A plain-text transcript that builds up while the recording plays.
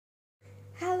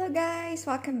guys!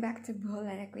 Welcome back to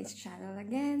Buholana Queen's channel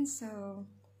again. So,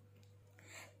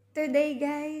 today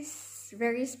guys,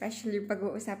 very special yung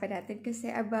pag-uusapan natin kasi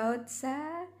about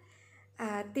sa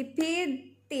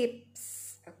tipid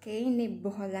tips. Okay, ni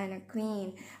Buholana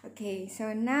Queen. Okay,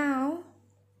 so now,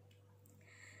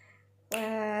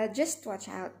 just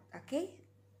watch out, okay?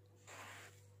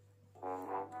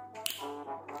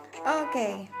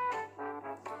 Okay.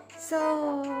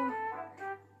 So,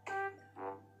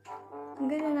 ang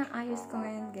ganda ng ayos ko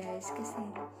ngayon guys kasi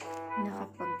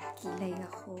nakapagkilay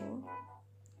ako.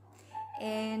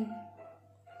 And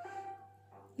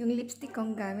yung lipstick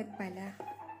kong gamit pala,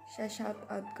 shout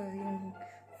out ko yung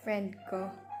friend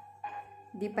ko.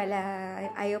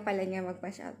 Ayaw pala niya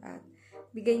magpa-shout out.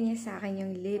 Bigay niya sa akin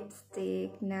yung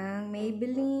lipstick ng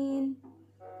Maybelline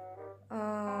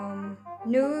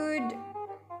Nude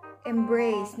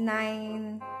Embrace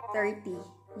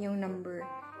 930 yung number.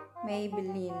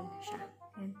 Maybelline siya.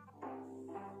 Yan.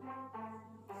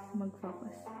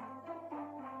 Mag-focus.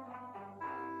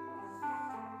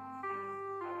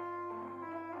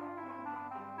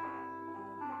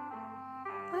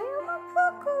 Ayaw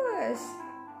mag-focus.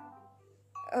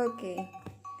 Okay.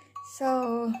 So,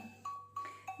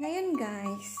 ngayon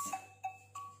guys,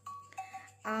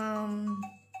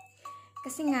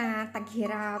 kasi nga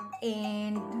taghirap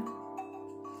and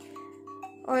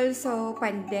also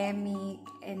pandemic,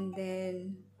 and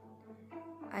then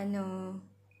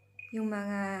yung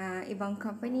mga ibang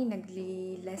company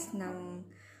nagli-less ng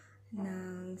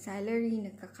salary,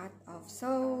 nagka-cut off.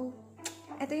 So,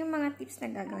 ito yung mga tips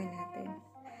na gagawin natin.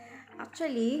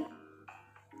 Actually,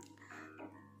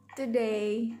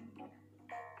 today,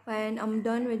 when I'm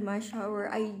done with my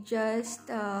shower, I just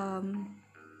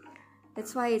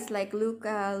that's why it's like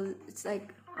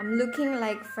I'm looking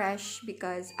like fresh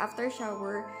because after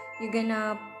shower, you're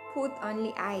gonna put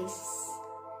only ice.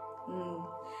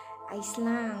 Ice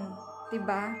lang.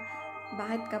 Diba?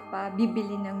 Bakit ka pa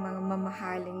bibili ng mga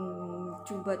mamahaling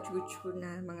chuba-chuchu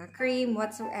na mga cream,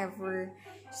 whatsoever.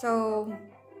 So,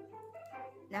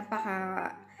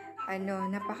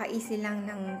 napaka-easy lang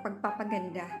ng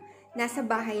pagpapaganda. Nasa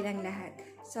bahay lang lahat.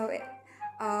 So,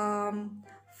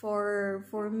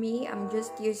 for me, I'm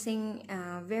just using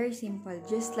very simple,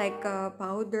 just like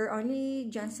powder,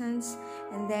 only Johnson's,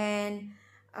 and then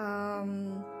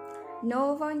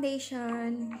no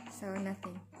foundation, so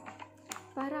nothing.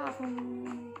 Para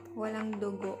akong walang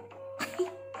dugo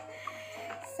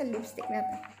sa lipstick na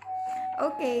to.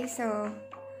 Okay, so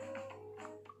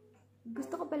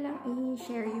gusto ko palang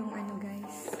i-share yung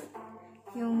guys,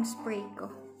 yung spray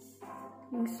ko.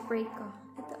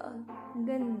 Ito, ang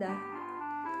ganda.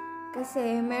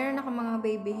 Kasi, meron ako mga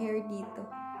baby hair dito.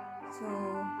 So,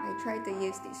 I try to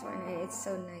use this one and it's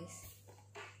so nice.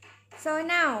 So,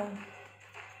 now,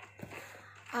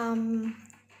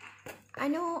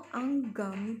 ano ang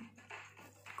gamit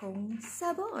kong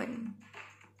sabon?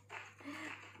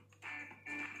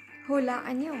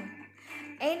 Hulaan nyo.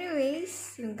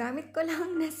 Anyways, yung gamit ko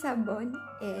lang na sabon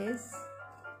is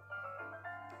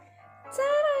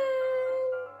taran!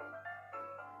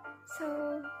 So,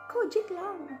 Kojic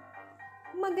lang.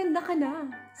 Maganda ka na.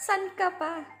 San ka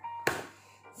pa?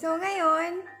 So,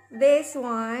 ngayon, this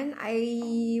one,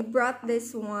 I brought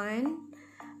this one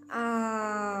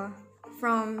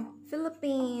from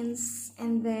Philippines.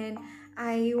 And then,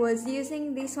 I was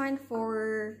using this one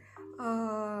for,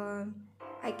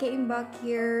 I came back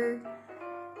here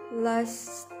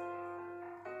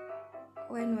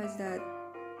when was that?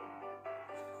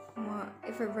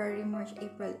 February, March,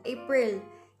 April,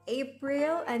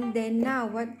 and then now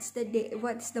what's the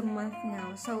month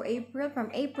now? So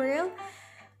from April,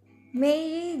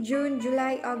 May, June,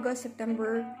 July, August,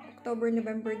 September, October,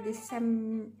 November,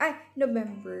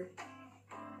 November.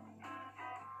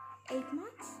 8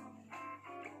 months?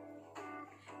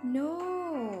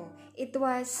 No, it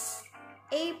was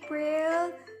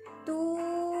April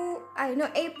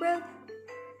April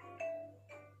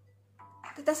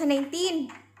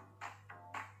 2019.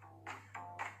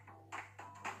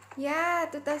 Yeah,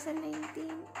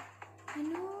 2019.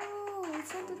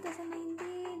 It's not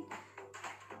 2019.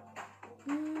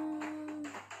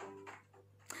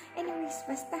 Anyways,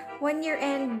 basta 1 year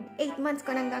and 8 months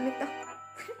ko nang gamit to.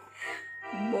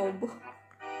 Bobo.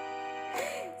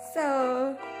 So,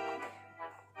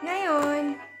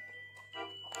 ngayon,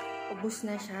 ubos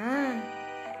na siya.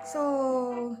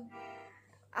 So,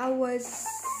 I was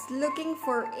looking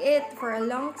for it for a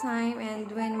long time,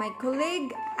 and when my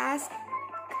colleague asked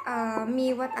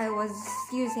me what I was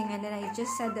using, and then I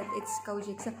just said that it's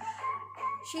Kojic. So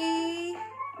she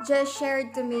just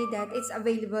shared to me that it's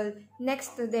available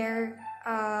next to their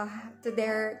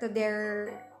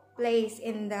place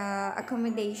in the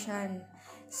accommodation.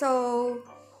 So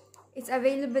it's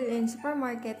available in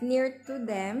supermarket near to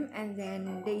them, and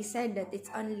then they said that it's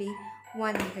only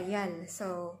 1 real.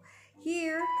 So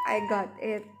here I got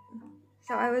it.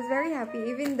 So I was very happy,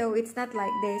 even though it's not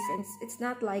like this, and it's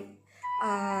not like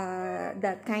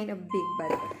that kind of big,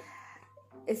 but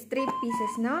it's 3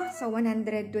 pieces, no? So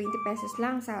 120 pesos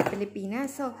lang sa Pilipinas.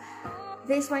 So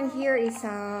this one here is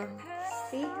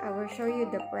see, I will show you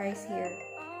the price here.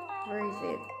 Where is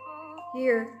it?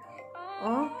 Here.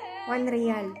 Oh, 1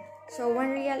 real. So 1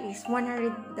 real is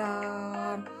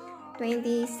 126.27.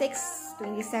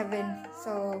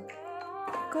 So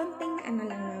konting ano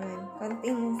lang naman,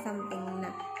 konting something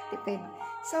na tipid.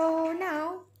 So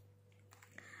now,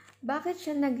 bakit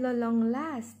siya naglo-long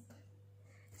last?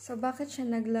 So bakit siya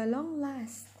naglo-long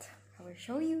last? I will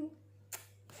show you.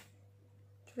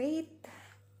 Wait.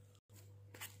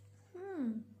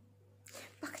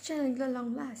 Bakit siya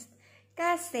naglo-long last?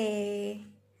 Kasi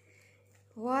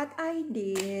what I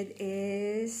did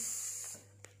is,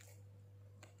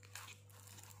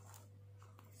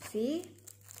 see,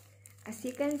 as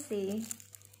you can see,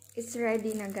 it's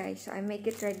ready na guys. So I make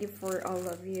it ready for all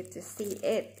of you to see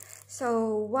it.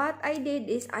 So what I did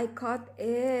is I cut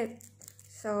it.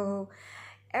 So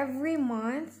every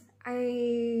month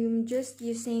I'm just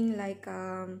using like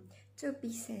 2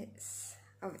 pieces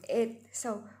of it.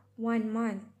 So 1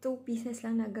 month, 2 pieces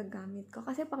lang nagagamit ko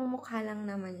kasi pang mukha lang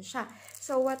naman siya.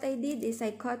 So what I did is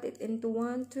I cut it into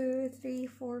 1, 2, 3,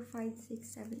 4, 5, 6,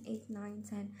 7, 8, 9,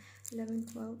 10, 11,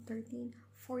 12, 13,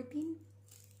 14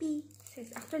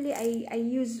 pieces. Actually, I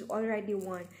used already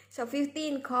 1. So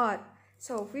 15 cut.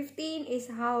 So 15 is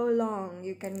how long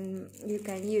you can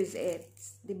use it,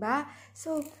 'di ba?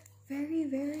 So very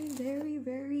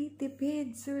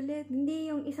tipid, sulit.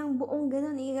 Hindi yung isang buong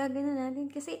ganun, igagano natin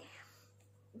kasi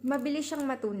mabilis siyang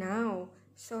matunaw.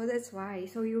 So that's why.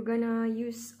 So you're gonna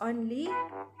use only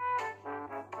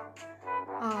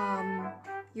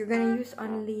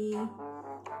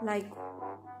like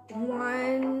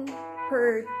 1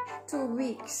 per 2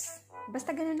 weeks.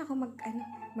 Basta ganun ako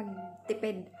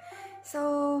magtipid.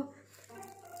 So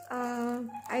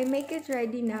I make it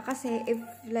ready na kasi if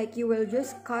like you will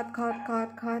just cut,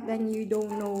 then you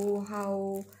don't know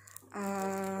how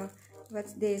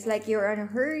what's this, like you're in a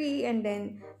hurry, and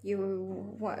then you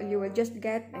will just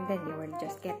get, and then you will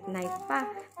just get knife pa,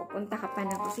 pupunta ka pa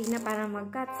ng kusina para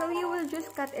mag-cut. So you will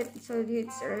just cut it, so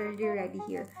it's already ready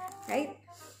here, right?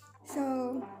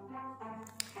 So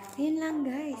yun lang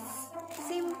guys,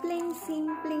 simpleng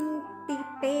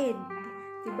tipid,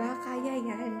 diba? Kaya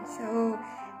yan. So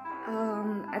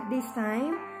at this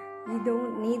time you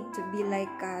don't need to be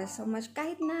like so much,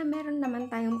 kahit na meron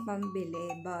naman tayong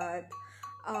pambili, but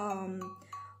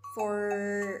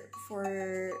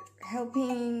for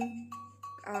helping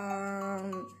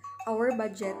our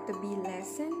budget to be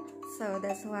lessened, so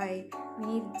that's why we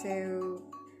need to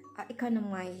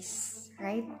economize,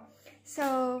 right?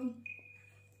 So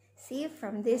see,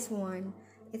 from this one,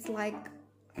 it's like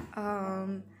 1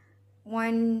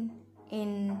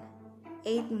 in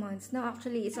 8 months. No,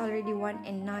 actually it's already 1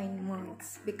 in 9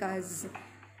 months because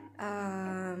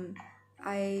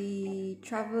I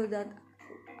traveled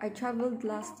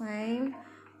last time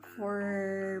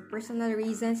for personal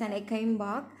reasons, and I came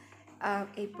back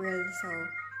April, so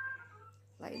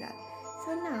like that.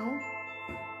 So now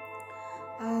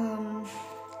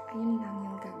ayun lang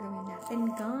yung gagawin natin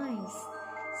guys.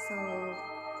 So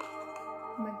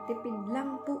magtipid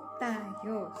lang po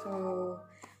tayo. So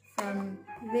from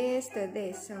this to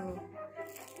this, so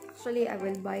actually I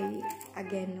will buy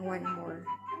again 1 more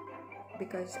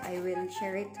because I will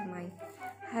share it to my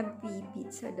happy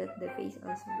beat so that the face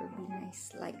also will be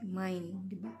nice like mine,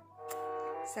 diba?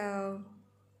 So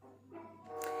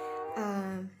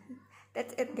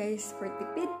that's it guys for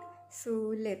tipid,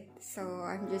 sulit. So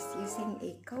I'm just using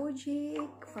a kojic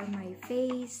for my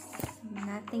face,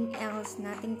 nothing else,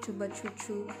 nothing chuba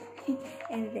chuchu.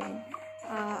 And then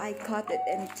I cut it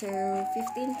into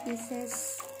 15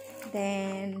 pieces,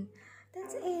 then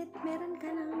that's it. Meron ka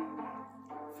lang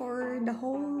for the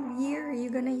whole year, you're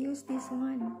gonna use this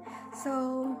one. So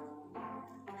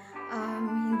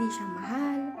hindi siya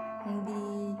mahal,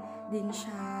 hindi din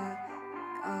siya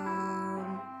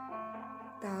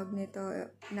tawag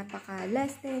nito, napaka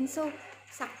less than. So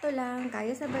sakto lang,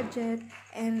 kaya sa budget.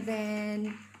 And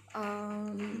then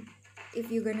if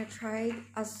you're gonna try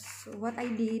as what I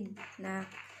did na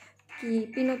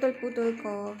pinutol-putol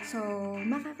ko, so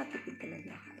makakatipid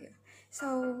talaga kayo. So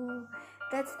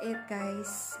that's it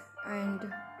guys,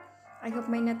 and I hope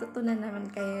may natutunan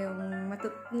naman kayong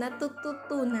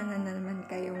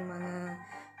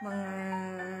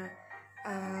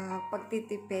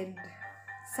pagtitipid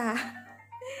sa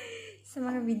sa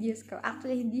mga videos ko.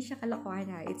 Actually, hindi siya kalokohan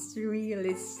ha. It's real.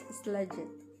 It's legit.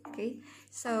 Okay?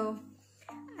 So,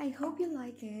 I hope you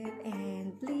like it.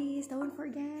 And please don't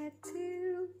forget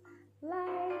to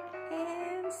like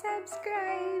and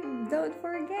subscribe. Don't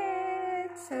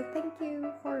forget. So, thank you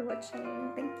for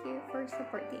watching. Thank you for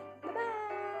supporting. Bye-bye.